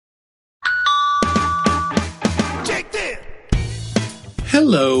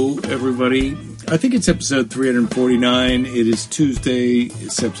Hello, everybody. I think it's episode 349. It is Tuesday,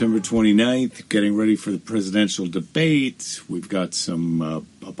 September 29th, getting ready for the presidential debate. We've got a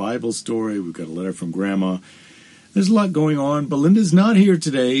Bible story. We've got a letter from Grandma. There's a lot going on. Belinda's not here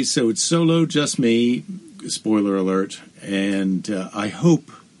today, so it's solo, just me. Spoiler alert. And I hope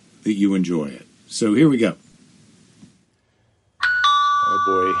that you enjoy it. So here we go. Oh,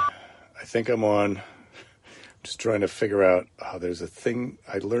 boy. I think I'm on. Just trying to figure out, there's a thing,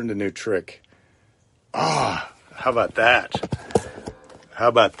 I learned a new trick. How about that? How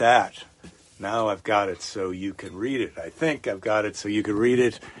about that? Now I've got it so you can read it. I think I've got it so you can read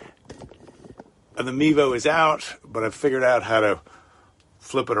it. And the Mevo is out, but I've figured out how to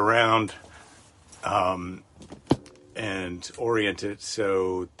flip it around and orient it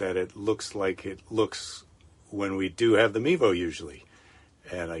so that it looks like it looks when we do have the Mevo usually.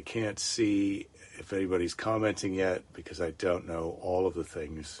 And I can't see if anybody's commenting yet, because I don't know all of the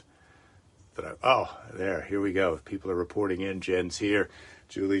things that here we go. People are reporting in. Jen's here.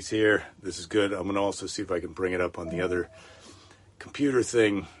 Julie's here. This is good. I'm going to also see if I can bring it up on the other computer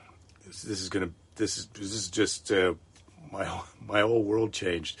thing. This is just my whole world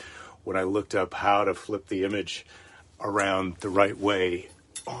changed when I looked up how to flip the image around the right way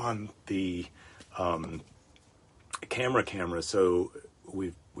on the camera. So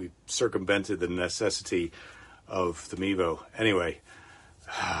we've circumvented the necessity of the Mevo. Anyway,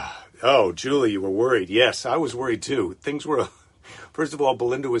 Julie, you were worried. Yes, I was worried too. Things were, first of all,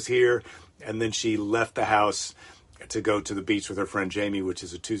 Belinda was here, and then she left the house to go to the beach with her friend Jamie, which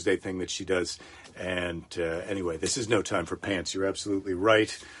is a Tuesday thing that she does. And anyway, this is no time for pants. You're absolutely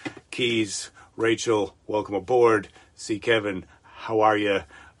right. Keys, Rachel, welcome aboard. See Kevin, how are you?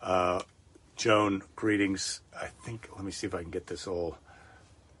 Joan, greetings. Let me see if I can get this all.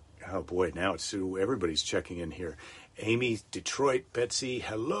 Oh boy, now it's everybody's checking in here. Amy, Detroit, Betsy,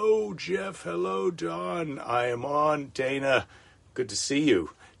 hello, Jeff, hello, Don, I am on. Dana, good to see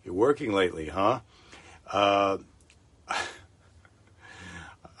you. You're working lately, huh?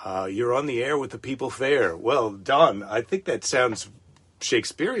 You're on the air with the People Fair. Well, Don, I think that sounds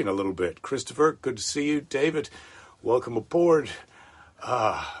Shakespearean a little bit. Christopher, good to see you. David, welcome aboard.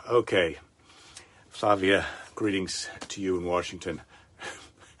 Okay. Flavia, greetings to you in Washington.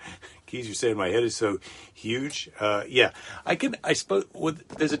 Keys, you're saying my head is so huge. Yeah, I suppose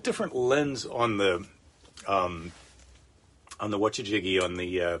there's a different lens on the Whatchajiggy on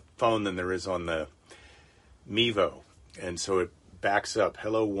the phone than there is on the Mevo, and so it backs up.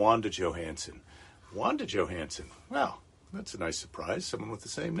 Hello, Wanda Johansson. Wanda Johansson. Wow, that's a nice surprise. Someone with the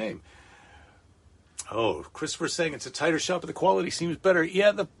same name. Oh, Christopher's saying it's a tighter shot, but the quality seems better.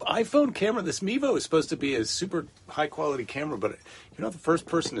 Yeah, the iPhone camera, this Mevo is supposed to be a super high-quality camera, but you're not the first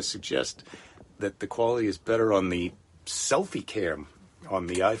person to suggest that the quality is better on the selfie cam on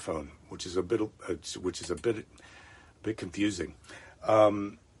the iPhone, which is a bit confusing.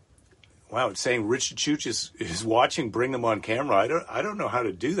 Wow, it's saying Richard Chooch is watching. Bring them on camera. I don't know how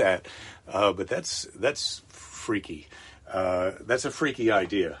to do that, but that's freaky. That's a freaky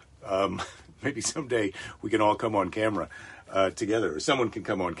idea. Maybe someday we can all come on camera together, or someone can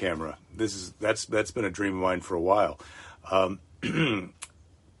come on camera. That's been a dream of mine for a while.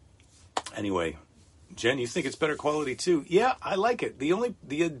 Anyway, Jen, you think it's better quality too? Yeah, I like it.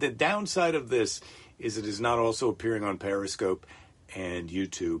 The downside of this is it is not also appearing on Periscope and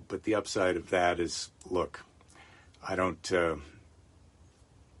YouTube, but the upside of that is, look, there's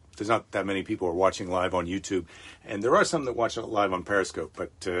not that many people are watching live on YouTube, and there are some that watch live on Periscope.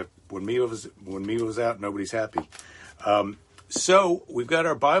 But when Mevo was out, nobody's happy. So we've got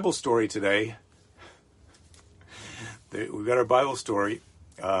our Bible story today. We've got our Bible story.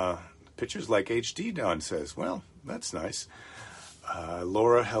 Pictures like HD, Don says. Well, that's nice.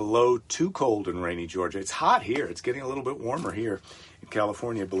 Laura, hello. Too cold in rainy Georgia. It's hot here. It's getting a little bit warmer here in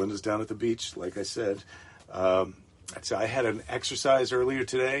California. Belinda's down at the beach, like I said. I had an exercise earlier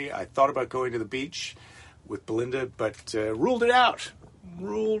today. I thought about going to the beach with Belinda, but ruled it out.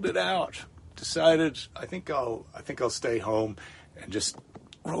 Decided I think I'll stay home and just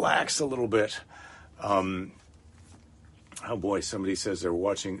relax a little bit. Oh boy, somebody says they're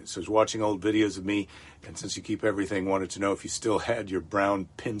watching old videos of me, and since you keep everything, wanted to know if you still had your brown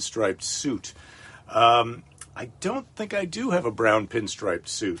pinstriped suit. I don't think I do have a brown pinstriped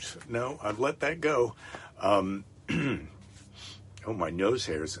suit. No, I've let that go. Oh, my nose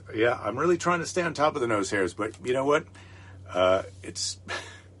hairs. Yeah, I'm really trying to stay on top of the nose hairs, but you know what? It's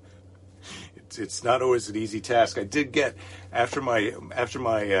not always an easy task. I did get after my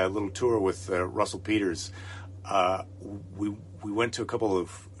little tour with Russell Peters. We went to a couple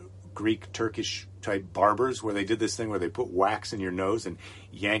of Greek, Turkish type barbers where they did this thing where they put wax in your nose and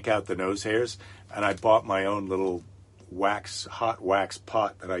yank out the nose hairs. And I bought my own little hot wax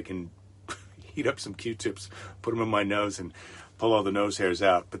pot that I can heat up some Q-tips, put them in my nose, and pull all the nose hairs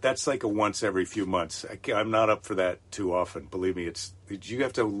out. But that's like a once every few months. I'm not up for that too often. Believe me, you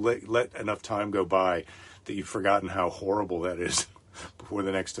have to let enough time go by that you've forgotten how horrible that is before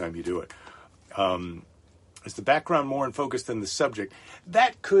the next time you do it. Is the background more in focus than the subject?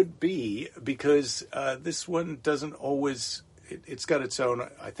 That could be because this one doesn't always... It's got its own...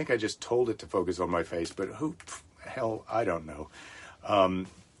 I think I just told it to focus on my face, but hell, I don't know.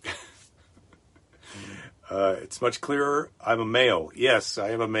 It's much clearer. I'm a male. Yes,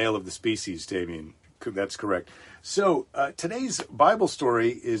 I am a male of the species, Damien. That's correct. So today's Bible story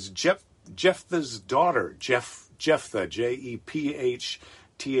is Jephthah's daughter, Jephthah, Jephthah,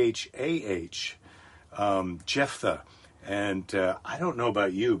 Jephthah. And I don't know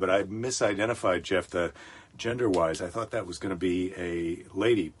about you, but I misidentified Jephthah gender-wise. I thought that was going to be a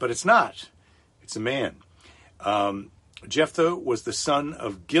lady, but it's not. It's a man. Jephthah was the son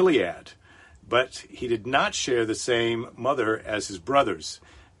of Gilead, but he did not share the same mother as his brothers.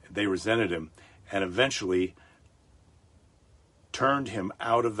 They resented him and eventually turned him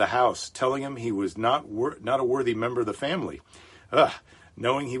out of the house, telling him he was not a worthy member of the family.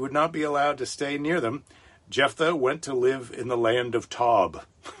 Knowing he would not be allowed to stay near them, Jephthah went to live in the land of Tob.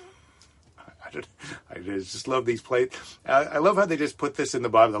 I just love these places. I love how they just put this in the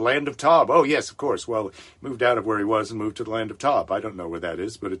Bible, the land of Tob. Oh, yes, of course. Well, he moved out of where he was and moved to the land of Tob. I don't know where that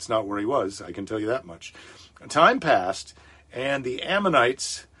is, but it's not where he was. I can tell you that much. Time passed, and the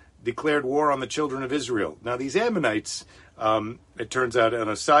Ammonites declared war on the children of Israel. Now, these Ammonites, it turns out in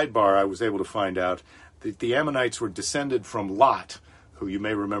a sidebar I was able to find out that the Ammonites were descended from Lot, who you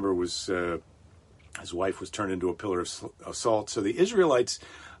may remember was his wife was turned into a pillar of salt. So the Israelites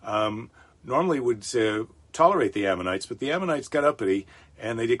normally would tolerate the Ammonites, but the Ammonites got uppity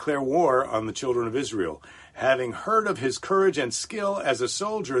and they declare war on the children of Israel. Having heard of his courage and skill as a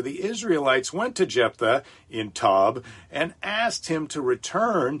soldier, the Israelites went to Jephthah in Tob and asked him to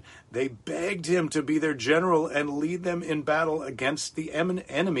return. They begged him to be their general and lead them in battle against the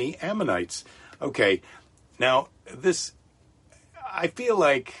enemy Ammonites. Okay, now I feel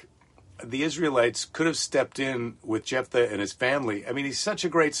like the Israelites could have stepped in with Jephthah and his family. I mean, he's such a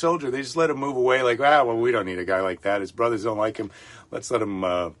great soldier. They just let him move away like, well, we don't need a guy like that. His brothers don't like him. Let's let him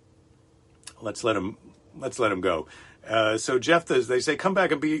go. So Jephthah, they say, come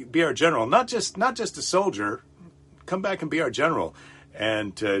back and be our general. Not just a soldier. Come back and be our general.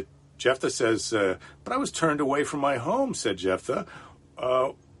 And Jephthah says, but I was turned away from my home, said Jephthah.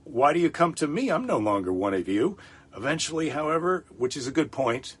 Why do you come to me? I'm no longer one of you. Eventually, however, which is a good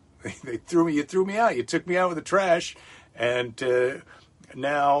point, you threw me out. You took me out with the trash, and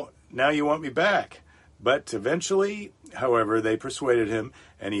now you want me back. But eventually, however, they persuaded him,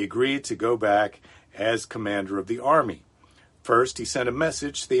 and he agreed to go back as commander of the army. First, he sent a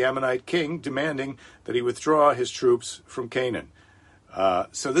message to the Ammonite king demanding that he withdraw his troops from Canaan.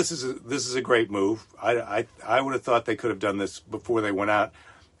 So this is a great move. I would have thought they could have done this before they went out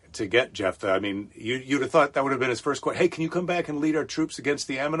to get Jephthah. I mean, you'd have thought that would have been his first question. Hey, can you come back and lead our troops against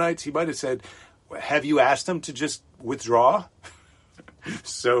the Ammonites? He might have said, have you asked them to just withdraw?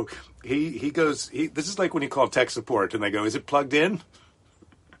 So he goes, this is like when you call tech support and they go, is it plugged in?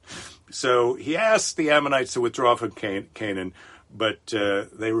 So he asks the Ammonites to withdraw from Canaan, but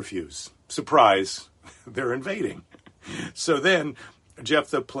they refuse. Surprise, they're invading. So then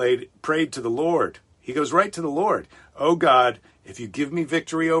Jephthah prayed to the Lord. He goes right to the Lord. Oh God, if you give me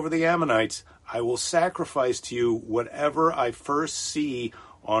victory over the Ammonites, I will sacrifice to you whatever I first see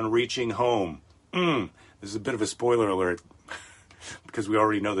on reaching home. This is a bit of a spoiler alert because we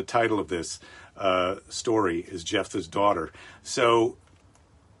already know the title of this story is Jephthah's daughter. So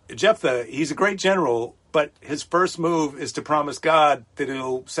Jephthah, he's a great general, but his first move is to promise God that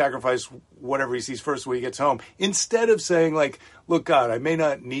he'll sacrifice whatever he sees first when he gets home. Instead of saying, like, look, God, I may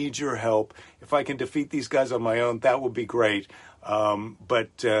not need your help. If I can defeat these guys on my own, that would be great. But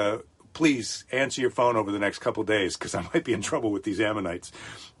please answer your phone over the next couple days because I might be in trouble with these Ammonites.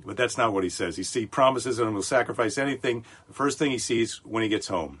 But that's not what he says. He promises that he'll sacrifice anything, the first thing he sees when he gets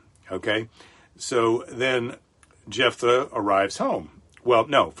home. Okay? So then Jephthah arrives home. Well,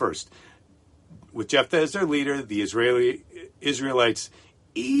 no, first, with Jephthah as their leader, the Israelites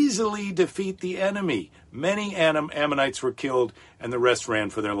easily defeat the enemy. Many Ammonites were killed, and the rest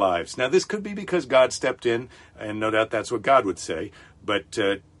ran for their lives. Now, this could be because God stepped in, and no doubt that's what God would say, but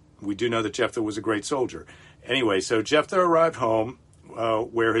we do know that Jephthah was a great soldier. Anyway, so Jephthah arrived home,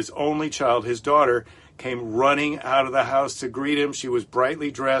 where his only child, his daughter, came running out of the house to greet him. She was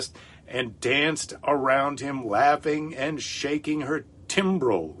brightly dressed and danced around him, laughing and shaking her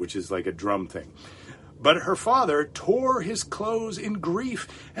timbrel, which is like a drum thing. But her father tore his clothes in grief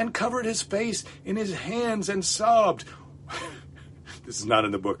and covered his face in his hands and sobbed. This is not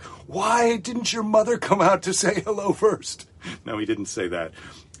in the book. Why didn't your mother come out to say hello first? No, he didn't say that.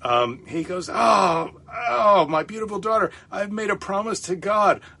 He goes, oh, my beautiful daughter, I've made a promise to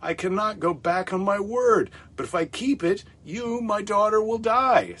God. I cannot go back on my word. But if I keep it, you, my daughter, will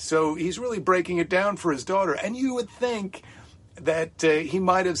die. So he's really breaking it down for his daughter. And you would think that he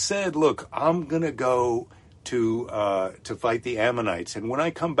might have said, look, I'm going to go to fight the Ammonites. And when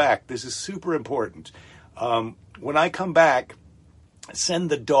I come back, this is super important. When I come back,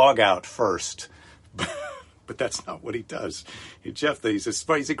 send the dog out first. But that's not what he does. He's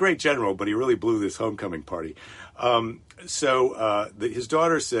a great general, but he really blew this homecoming party. His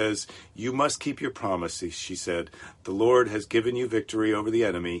daughter says, you must keep your promise, she said. The Lord has given you victory over the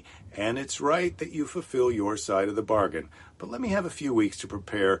enemy, and it's right that you fulfill your side of the bargain. But let me have a few weeks to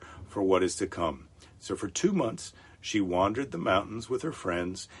prepare for what is to come. So for 2 months, she wandered the mountains with her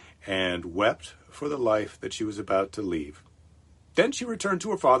friends and wept for the life that she was about to leave. Then she returned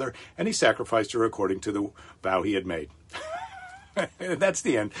to her father, and he sacrificed her according to the vow he had made. That's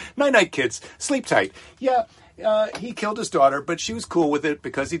the end. Night-night, kids. Sleep tight. Yeah, he killed his daughter, but she was cool with it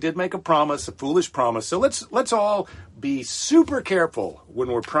because he did make a promise, a foolish promise. So let's all be super careful when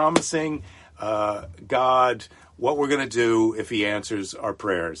we're promising God what we're going to do if he answers our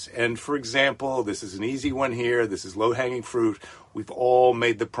prayers. And for example, this is an easy one here. This is low-hanging fruit. We've all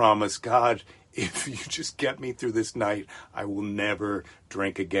made the promise, God, if you just get me through this night, I will never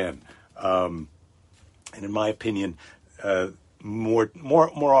drink again. And in my opinion,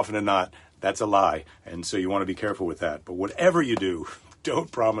 more often than not, that's a lie. And so you want to be careful with that. But whatever you do,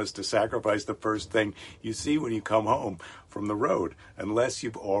 don't promise to sacrifice the first thing you see when you come home from the road, unless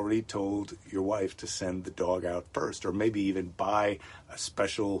you've already told your wife to send the dog out first, or maybe even buy a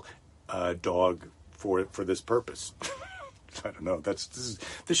special dog for this purpose. I don't know. This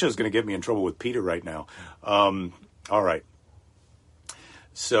show's going to get me in trouble with Peter right now. All right.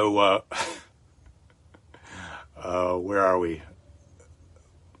 So, where are we?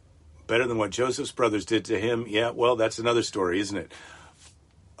 Better than what Joseph's brothers did to him? Yeah, well, that's another story, isn't it?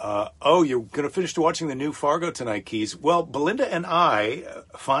 You're going to finish watching the new Fargo tonight, Keys. Well, Belinda and I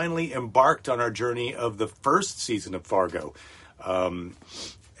finally embarked on our journey of the first season of Fargo.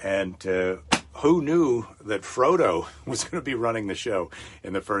 Who knew that Frodo was going to be running the show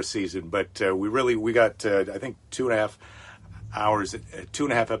in the first season? But we got, I think,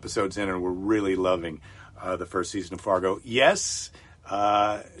 2.5 episodes in, and we're really loving the first season of Fargo. Yes,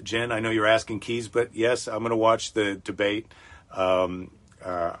 Jen, I know you're asking, Keys, but yes, I'm going to watch the debate. I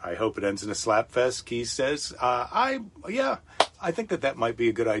hope it ends in a slap fest, Keys says. I think that might be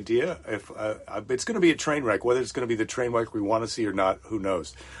a good idea. If it's going to be a train wreck, whether it's going to be the train wreck we want to see or not, who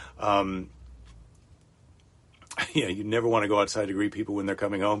knows? Yeah, you never want to go outside to greet people when they're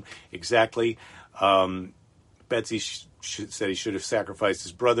coming home. Exactly. Betsy said he should have sacrificed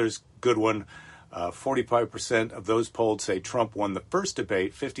his brothers. Good one. 45% of those polled say Trump won the first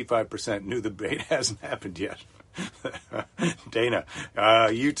debate. 55% knew the debate hasn't happened yet. Dana,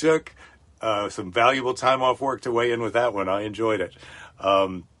 you took some valuable time off work to weigh in with that one. I enjoyed it.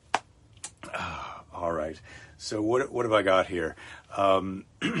 All right. So what have I got here?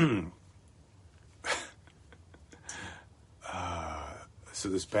 So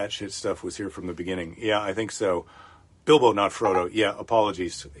this batshit stuff was here from the beginning. Yeah, I think so. Bilbo, not Frodo. Yeah,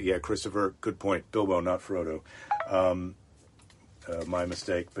 apologies. Yeah, Christopher, good point. Bilbo, not Frodo. My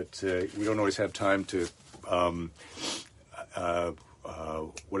mistake. But we don't always have time to,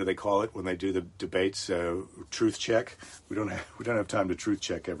 what do they call it when they do the debates? Truth check. We don't have time to truth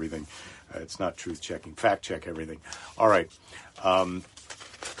check everything. It's not truth checking. Fact check everything. All right.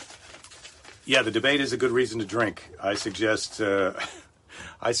 Yeah, the debate is a good reason to drink. I suggest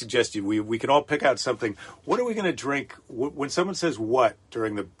we can all pick out something. What are we going to drink when someone says what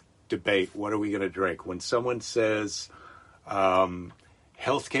during the debate? What are we going to drink? When someone says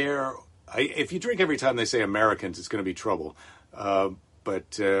healthcare, if you drink every time they say Americans, it's going to be trouble.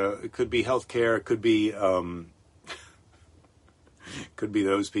 But it could be healthcare. It could be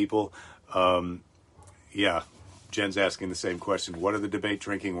those people. Yeah, Jen's asking the same question. What are the debate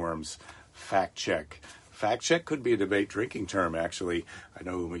drinking worms? Fact check. Fact check could be a debate drinking term, actually. I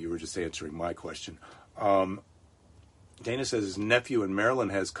know you were just answering my question. Dana says his nephew in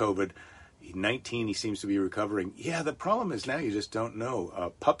Maryland has COVID. He's 19. He seems to be recovering. Yeah, the problem is now you just don't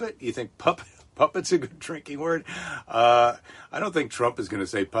know. Puppet? You think Puppet Puppet's a good drinking word. I don't think Trump is going to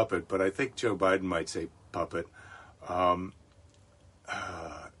say puppet, but I think Joe Biden might say puppet.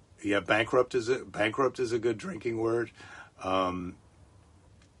 Yeah, bankrupt is a good drinking word.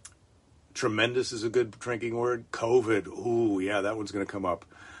 Tremendous is a good drinking word. COVID, ooh, yeah, that one's going to come up.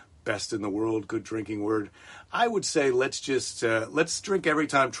 Best in the world, good drinking word. I would say let's drink every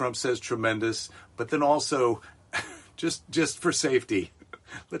time Trump says tremendous, but then also just for safety,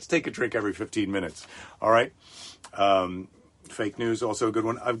 let's take a drink every 15 minutes. All right. Fake news, also a good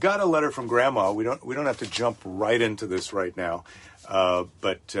one. I've got a letter from Grandma. We don't have to jump right into this right now,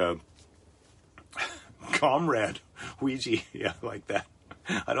 but comrade Ouija, yeah, like that.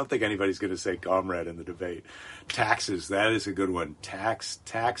 I don't think anybody's going to say comrade in the debate. Taxes, that is a good one.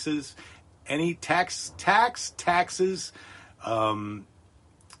 Taxes, any taxes,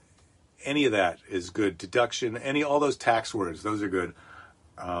 any of that is good. Deduction, all those tax words, those are good.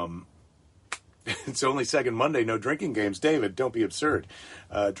 It's only second Monday, no drinking games. David, don't be absurd.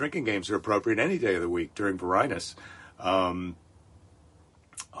 Drinking games are appropriate any day of the week during Varinus. All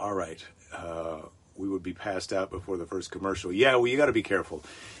right. We would be passed out before the first commercial. Yeah, well, you got to be careful.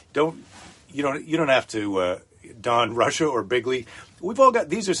 You don't have to don Russia or Bigley. We've all got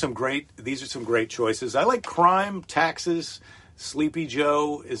these are some great choices. I like crime, taxes. Sleepy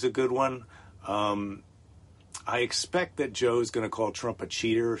Joe is a good one. I expect that Joe's going to call Trump a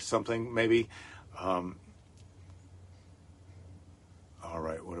cheater or something, maybe. All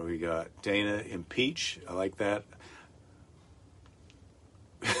right, what do we got? Dana, impeach. I like that.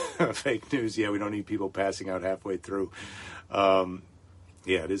 Fake news. Yeah, we don't need people passing out halfway through. Yeah,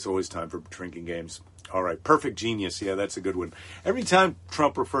 it is always time for drinking games. All right, perfect genius. Yeah, that's a good one. Every time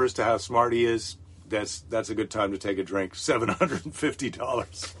Trump refers to how smart he is, that's a good time to take a drink.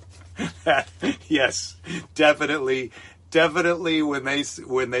 $750. Yes, definitely. When they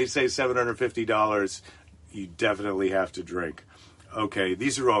say $750, you definitely have to drink. Okay,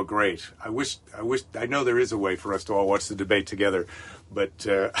 these are all great. I know there is a way for us to all watch the debate together, but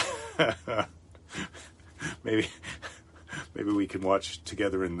maybe we can watch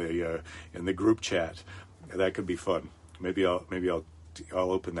together in the group chat. That could be fun. Maybe I'll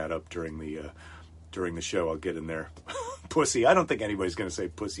open that up during the show. I'll get in there. Pussy. I don't think anybody's going to say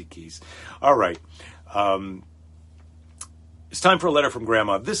pussy keys. All right. It's time for a letter from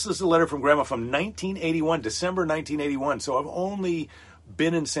Grandma. This is a letter from Grandma from 1981, December 1981. So I've only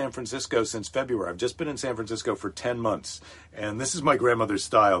been in San Francisco since February. I've just been in San Francisco for 10 months. And this is my grandmother's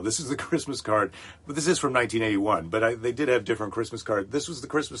style. This is the Christmas card. But this is from 1981. But they did have different Christmas cards. This was the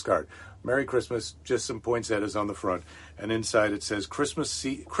Christmas card. Merry Christmas, just some poinsettias on the front. And inside it says, Christmas,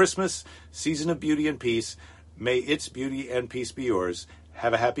 season of beauty and peace. May its beauty and peace be yours.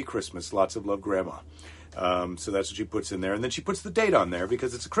 Have a happy Christmas. Lots of love, Grandma. So that's what she puts in there. And then she puts the date on there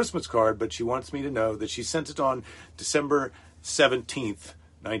because it's a Christmas card, but she wants me to know that she sent it on December 17th,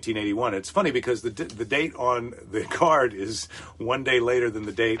 1981. It's funny because the date on the card is one day later than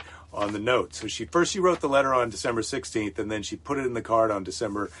the date on the note. So she wrote the letter on December 16th, and then she put it in the card on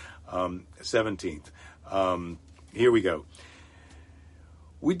December 17th. Here we go.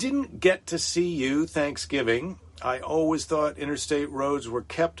 We didn't get to see you Thanksgiving. I always thought interstate roads were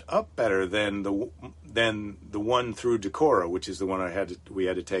kept up better than the one through Decorah, which is the one we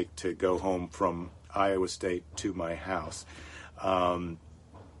had to take to go home from Iowa State to my house,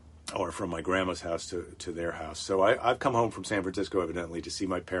 or from my grandma's house to their house. So I've come home from San Francisco evidently to see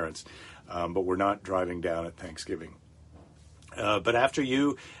my parents, but we're not driving down at Thanksgiving. But after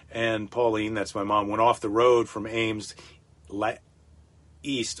you and Pauline, that's my mom, went off the road from Ames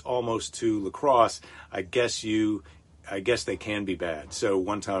east almost to La Crosse, I guess they can be bad. So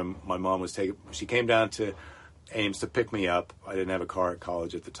one time my mom she came down to Ames to pick me up. I didn't have a car at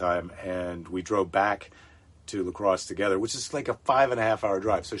college at the time, and we drove back to La Crosse together, which is like a 5.5 hour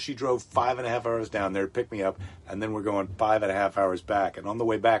drive. So she drove 5.5 hours down there to pick me up, and then we're going 5.5 hours back. And on the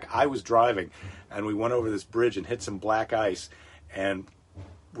way back, I was driving, and we went over this bridge and hit some black ice, and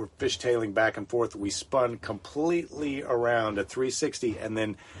we're fishtailing back and forth. We spun completely around a 360 and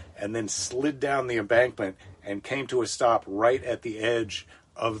then slid down the embankment and came to a stop right at the edge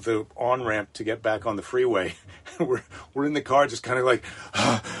of the on-ramp to get back on the freeway. We're in the car just kind of like,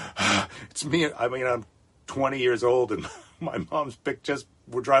 it's me. I mean, I'm 20 years old and my mom's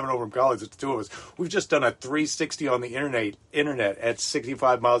we're driving over from college. It's two of us. We've just done a 360 on the internet at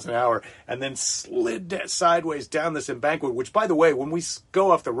 65 miles an hour and then slid sideways down this embankment, which, by the way, when we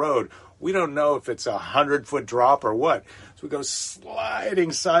go off the road, we don't know if it's 100-foot drop or what. So we go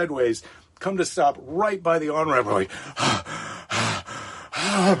sliding sideways, come to stop right by the on-ramp. We're like,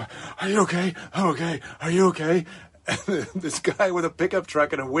 are you okay? I'm okay. Are you okay? This guy with a pickup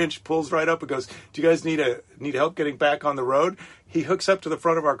truck and a winch pulls right up and goes, "Do you guys need help getting back on the road?" He hooks up to the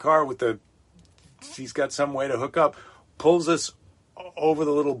front of our car he's got some way to hook up, pulls us over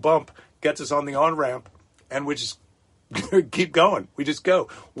the little bump, gets us on the on-ramp, and we just keep going. We just go.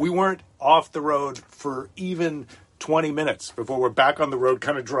 We weren't off the road for even 20 minutes before we're back on the road,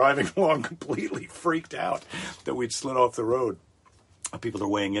 kind of driving along, completely freaked out that we'd slid off the road. People are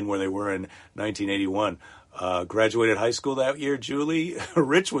weighing in where they were in 1981. Graduated high school that year, Julie.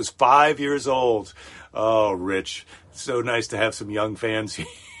 Rich was 5 years old. Oh, Rich. So nice to have some young fans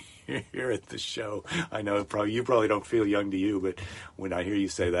here at the show. I know you probably don't feel young to you, but when I hear you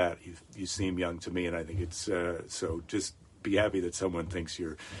say that, you seem young to me, and I think it's so just be happy that someone thinks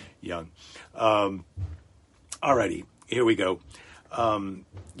you're young. Alrighty, here we go.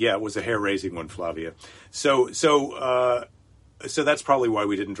 Yeah, it was a hair-raising one, Flavia. So that's probably why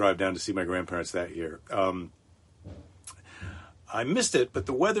we didn't drive down to see my grandparents that year. I missed it, but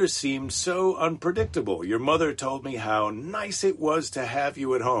the weather seemed so unpredictable. Your mother told me how nice it was to have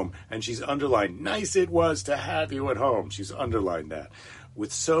you at home. And she's underlined, nice it was to have you at home. She's underlined that.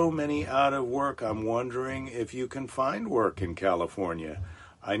 With so many out of work, I'm wondering if you can find work in California.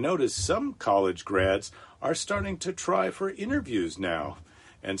 I noticed some college grads are starting to try for interviews now.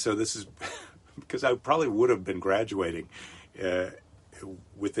 And so this is because I probably would have been graduating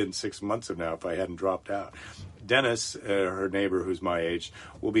within 6 months of now if I hadn't dropped out. Dennis, her neighbor who's my age,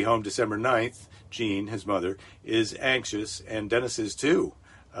 will be home December 9th. Jean, his mother, is anxious, and Dennis is too.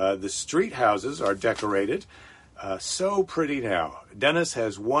 The street houses are decorated. So pretty now. Dennis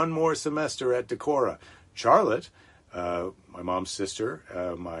has one more semester at Decorah. Charlotte, my mom's sister,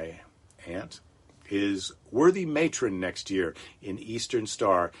 my aunt, is worthy matron next year in Eastern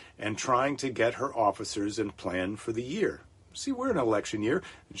Star and trying to get her officers and plan for the year. See, we're in an election year,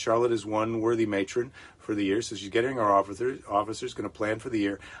 and Charlotte is one worthy matron for the year, so she's getting our officers going to plan for the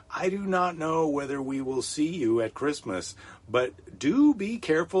year. I do not know whether we will see you at Christmas, but do be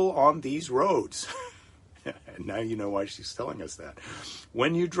careful on these roads. And now you know why she's telling us that.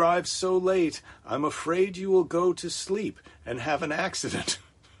 When you drive so late, I'm afraid you will go to sleep and have an accident.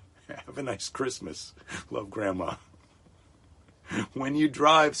 Have a nice Christmas. Love, Grandma. When you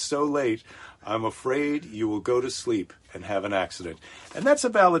drive so late, I'm afraid you will go to sleep and have an accident. And that's a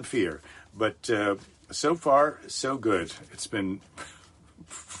valid fear. But so far, so good. It's been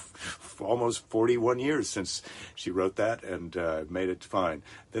almost 41 years since she wrote that and made it fine.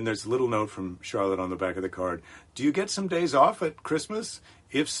 Then there's a little note from Charlotte on the back of the card. Do you get some days off at Christmas?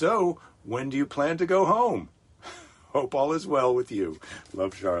 If so, when do you plan to go home? Hope all is well with you.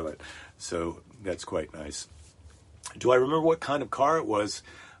 Love, Charlotte. So that's quite nice. Do I remember what kind of car it was?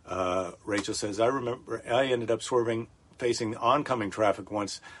 Rachel says, I remember I ended up swerving facing oncoming traffic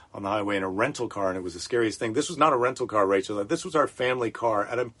once on the highway in a rental car, and it was the scariest thing. This was not a rental car, Rachel. This was our family car,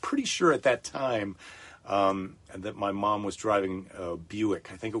 and I'm pretty sure at that time that my mom was driving a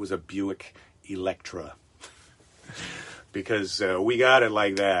Buick. I think it was a Buick Electra. Because we got it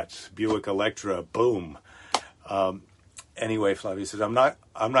like that. Buick Electra, boom. Anyway, Flavia says, I'm not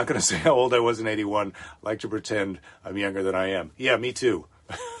going to say how old I was in 81. I like to pretend I'm younger than I am. Yeah, me too.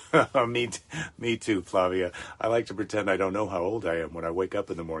 me too, Flavia. I like to pretend I don't know how old I am when I wake up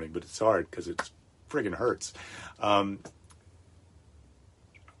in the morning, but it's hard because it friggin' hurts. Jen,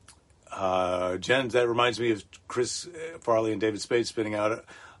 that reminds me of Chris Farley and David Spade spinning out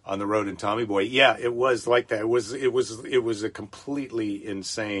on the road in Tommy Boy. Yeah, it was like that. It was a completely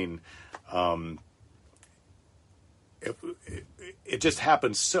insane. It just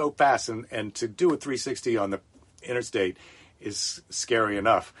happened so fast, and to do a 360 on the interstate is scary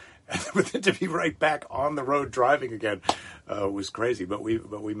enough. But then to be right back on the road driving again was crazy. But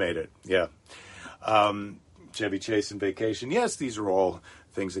we made it. Yeah. Chevy Chase and Vacation. Yes, these are all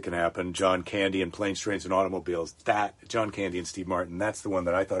things that can happen. John Candy and Planes, Trains, and Automobiles. John Candy and Steve Martin. That's the one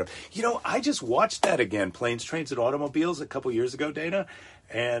that I thought of. You know, I just watched that again, Planes, Trains, and Automobiles, a couple years ago, Dana.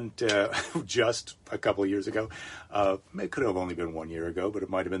 And just a couple of years ago. It could have only been 1 year ago, but it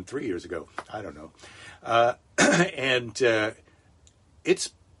might have been 3 years ago. I don't know. And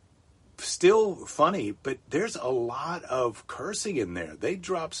it's still funny, but there's a lot of cursing in there. They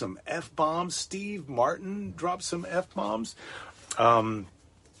drop some F-bombs. Steve Martin dropped some F-bombs.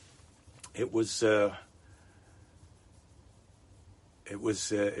 It was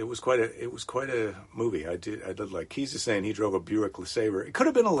quite a movie. I did like. He's just saying he drove a Buick LeSabre. It could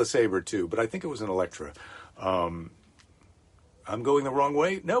have been a LeSabre too, but I think it was an Electra. I'm going the wrong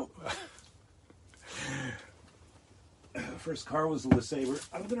way. No. First car was a LeSabre.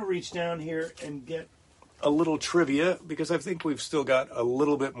 I'm going to reach down here and get a little trivia because I think we've still got a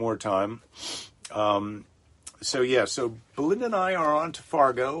little bit more time. So Belinda and I are on to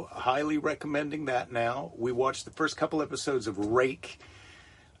Fargo, highly recommending that now. We watched the first couple episodes of Rake,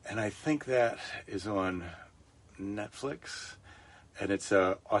 and I think that is on Netflix. And it's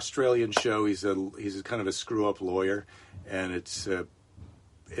a Australian show. He's a kind of a screw up lawyer, and it's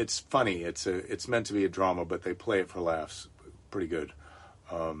funny. It's meant to be a drama, but they play it for laughs. Pretty good.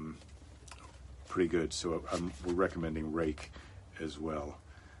 So we're recommending Rake as well.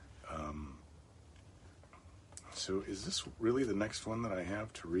 So is this really the next one that I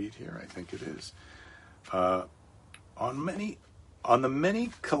have to read here? I think it is. On the many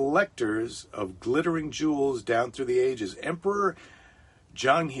collectors of glittering jewels down through the ages, Emperor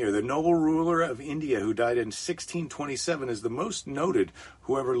Jahangir, the noble ruler of India who died in 1627, is the most noted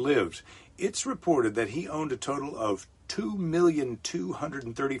who ever lived. It's reported that he owned a total of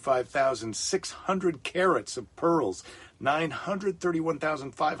 2,235,600 carats of pearls,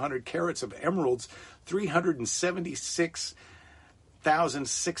 931,500 carats of emeralds,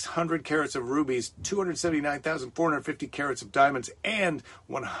 376,600 carats of rubies, 279,450 carats of diamonds, and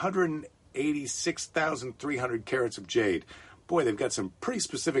 186,300 carats of jade. Boy, they've got some pretty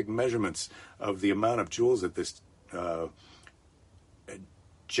specific measurements of the amount of jewels that this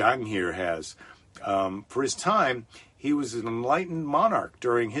Jahangir has. For his time, he was an enlightened monarch.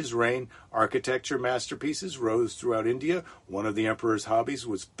 During his reign, architecture masterpieces rose throughout India. One of the emperor's hobbies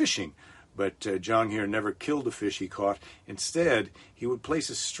was fishing, but Jahangir never killed a fish he caught. Instead, he would place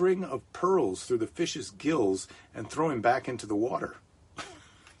a string of pearls through the fish's gills and throw him back into the water.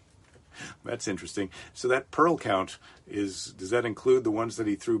 That's interesting. So that pearl count does that include the ones that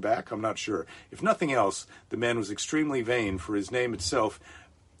he threw back? I'm not sure. If nothing else, the man was extremely vain, for his name itself,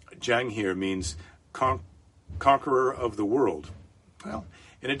 Jahangir, means conqueror of the world. Well,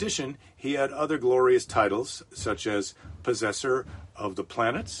 in addition, he had other glorious titles, such as possessor of the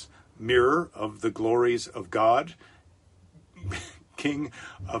planets, mirror of the glories of God, king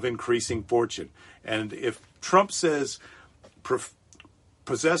of increasing fortune. And if Trump says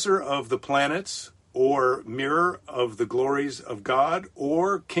possessor of the planets, or mirror of the glories of God,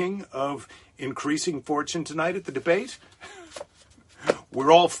 or king of increasing fortune tonight at the debate, we're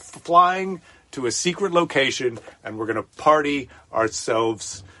all flying to a secret location and we're going to party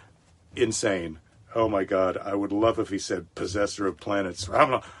ourselves insane. Oh my God, I would love if he said possessor of planets.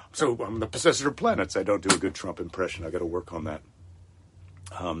 I'm the possessor of planets. I don't do a good Trump impression. I got to work on that.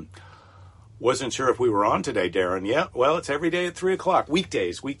 Wasn't sure if we were on today, Darren. Yeah, well, it's every day at 3 o'clock.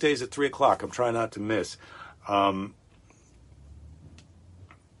 Weekdays at 3 o'clock. I'm trying not to miss.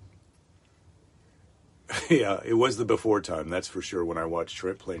 Yeah, it was the before time, that's for sure, when I watched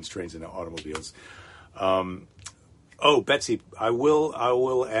Planes, Trains, and Automobiles. Betsy, I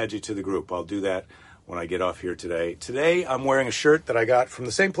will add you to the group. I'll do that when I get off here today. Today, I'm wearing a shirt that I got from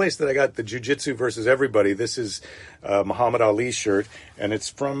the same place that I got the Jiu-Jitsu versus Everybody. This is Muhammad Ali's shirt, and it's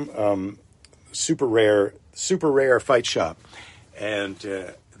from Super Rare Fight Shop. And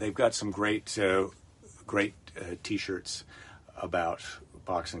they've got some great T-shirts about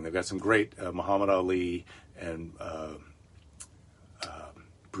boxing. They've got some great Muhammad Ali and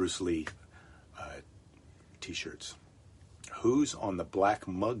Bruce Lee T-shirts. Who's on the black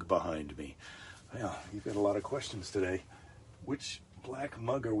mug behind me? Well, you've got a lot of questions today. Which black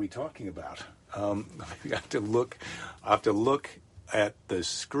mug are we talking about? I have to look at the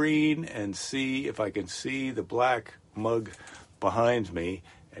screen and see if I can see the black mug behind me.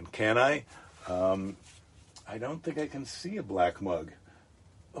 And can I? I don't think I can see a black mug.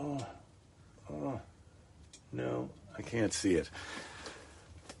 Oh, no, I can't see it.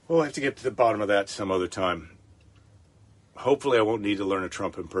 We'll have to get to the bottom of that some other time. Hopefully I won't need to learn a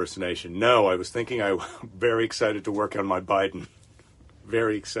Trump impersonation. No, I was thinking I'm very excited to work on my Biden.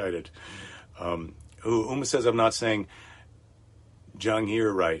 Very excited. Uma says I'm not saying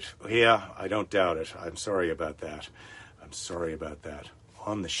Jahangir right. Yeah, I don't doubt it. I'm sorry about that.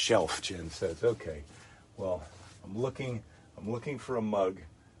 On the shelf, Jen says. Okay. Well, I'm looking for a mug.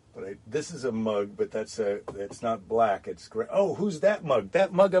 But this is a mug, but that's not black. It's gray. Oh, who's that mug?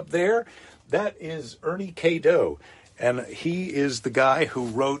 That mug up there? That is Ernie K. Doe. And he is the guy who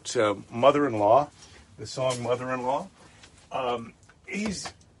wrote Mother-in-Law, the song Mother-in-Law.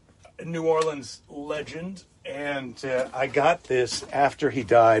 He's a New Orleans legend, and I got this after he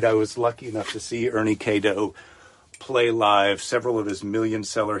died. I was lucky enough to see Ernie K. Doe play live several of his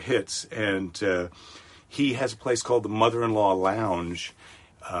million-seller hits, and he has a place called the Mother-in-Law Lounge,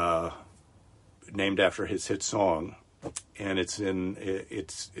 named after his hit song, and it's in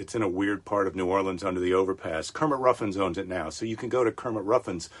a weird part of New Orleans under the overpass. Kermit Ruffins owns it now, so you can go to Kermit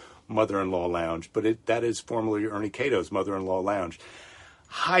Ruffins' Mother-in-Law Lounge, but that is formerly Ernie K. Doe's Mother-in-Law Lounge.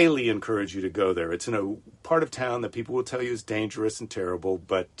 highly encourage you to go there. It's in a part of town that people will tell you is dangerous and terrible,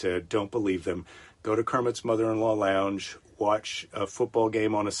 but don't believe them. Go to Kermit's Mother-in-Law Lounge, watch a football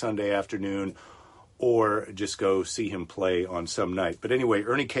game on a Sunday afternoon, or just go see him play on some night. But anyway,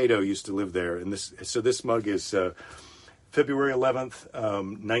 Ernie Cato used to live there, and this mug is February 11th,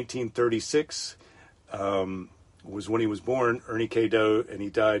 1936. Was when he was born, Ernie Cato, and he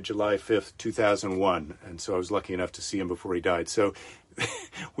died July 5th, 2001. And so I was lucky enough to see him before he died. So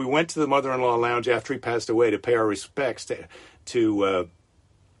we went to the Mother-in-Law Lounge after he passed away to pay our respects to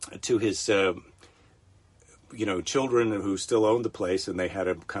his children who still owned the place, and they had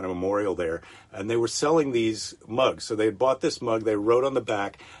a kind of memorial there. And they were selling these mugs. So they had bought this mug, they wrote on the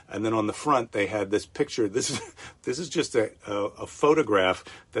back, and then on the front they had this picture. This is just a photograph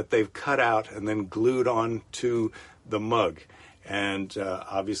that they've cut out and then glued onto the mug. And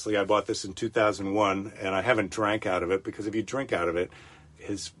obviously I bought this in 2001, and I haven't drank out of it, because if you drink out of it,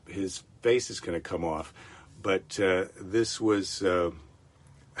 his face is going to come off. But this was...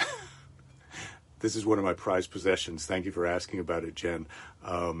 This is one of my prized possessions. Thank you for asking about it, Jen.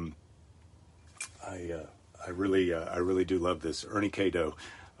 I really do love this. Ernie Cato.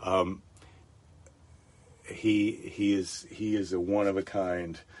 He is a one of a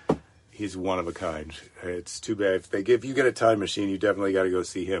kind. He's one of a kind. It's too bad if you get a time machine, you definitely got to go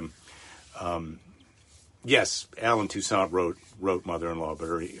see him. Yes, Alan Toussaint wrote Mother-in-Law, but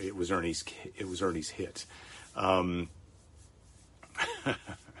it was Ernie's hit.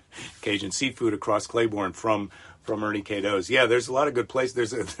 Cajun seafood across Claiborne from Ernie Cato's. Yeah, there's a lot of good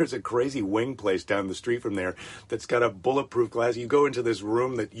places. There's a crazy wing place down the street from there that's got a bulletproof glass. You go into this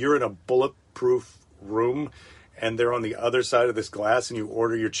room that you're in a bulletproof room, and they're on the other side of this glass, and you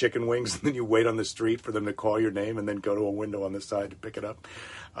order your chicken wings, and then you wait on the street for them to call your name, and then go to a window on the side to pick it up.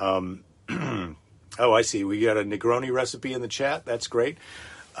 Oh, I see. We got a Negroni recipe in the chat. That's great.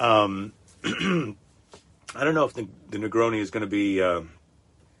 I don't know if the Negroni is going to be...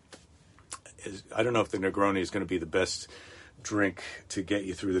 I don't know if the Negroni is going to be the best drink to get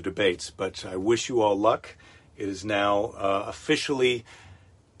you through the debates, but I wish you all luck. It is now officially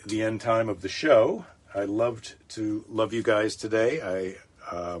the end time of the show. I loved to love you guys today.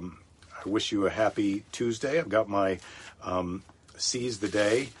 I wish you a happy Tuesday. I've got my Seize the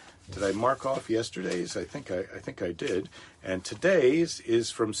Day. Did I mark off yesterday's? I think I did. And today's is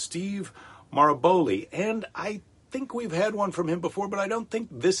from Steve Maraboli, and I think we've had one from him before, but I don't think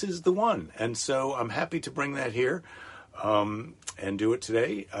this is the one. And so I'm happy to bring that here and do it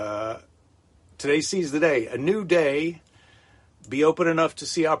today. Today Seize the Day. A new day. Be open enough to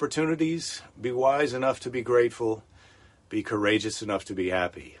see opportunities. Be wise enough to be grateful. Be courageous enough to be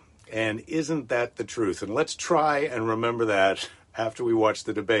happy. And isn't that the truth? And let's try and remember that after we watch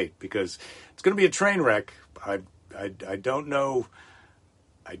the debate, because it's going to be a train wreck. I don't know...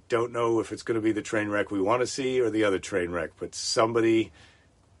 I don't know if it's going to be the train wreck we want to see or the other train wreck, but somebody,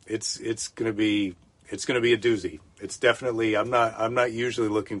 it's going to be a doozy. It's definitely, I'm not usually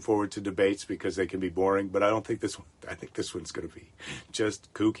looking forward to debates because they can be boring, but I think this one's going to be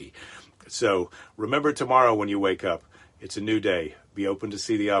just kooky. So remember tomorrow when you wake up, it's a new day. Be open to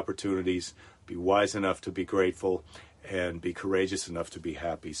see the opportunities, be wise enough to be grateful, and be courageous enough to be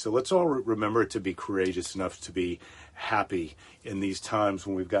happy. So let's all remember to be courageous enough to be happy in these times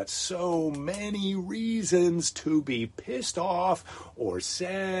when we've got so many reasons to be pissed off or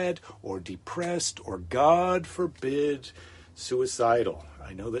sad or depressed or, God forbid, suicidal.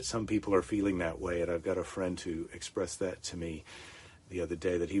 I know that some people are feeling that way, and I've got a friend who expressed that to me the other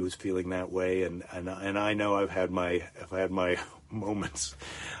day, that he was feeling that way, and I know I've had my moments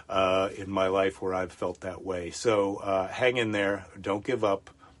in my life where I've felt that way. So hang in there. Don't give up.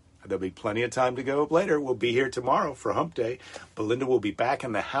 There'll be plenty of time to go up later. We'll be here tomorrow for Hump Day. Belinda will be back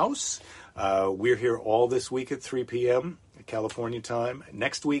in the house. We're here all this week at 3 p.m. California time.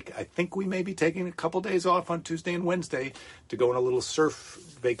 Next week, I think we may be taking a couple days off on Tuesday and Wednesday to go on a little surf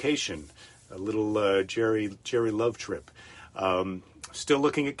vacation, a little Jerry Love trip. Still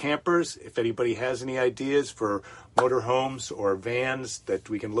looking at campers. If anybody has any ideas for motorhomes or vans that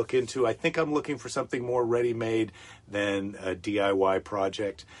we can look into, I think I'm looking for something more ready-made than a DIY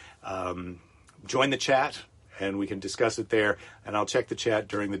project. Join the chat, and we can discuss it there. And I'll check the chat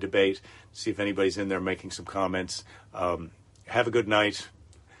during the debate, see if anybody's in there making some comments. Have a good night.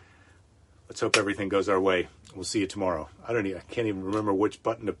 Let's hope everything goes our way. We'll see you tomorrow. I can't even remember which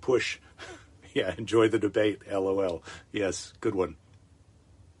button to push. Yeah, enjoy the debate. LOL. Yes, good one.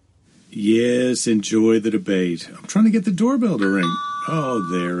 Yes, enjoy the debate. I'm trying to get the doorbell to ring. Oh,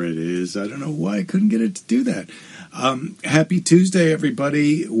 there it is. I don't know why I couldn't get it to do that. Happy Tuesday,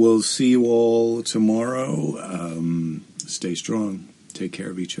 everybody. We'll see you all tomorrow. Stay strong. Take care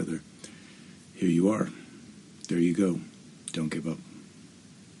of each other. Here you are. There you go. Don't give up.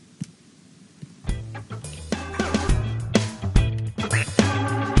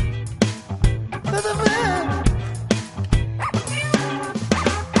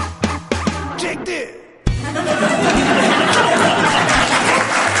 Check this.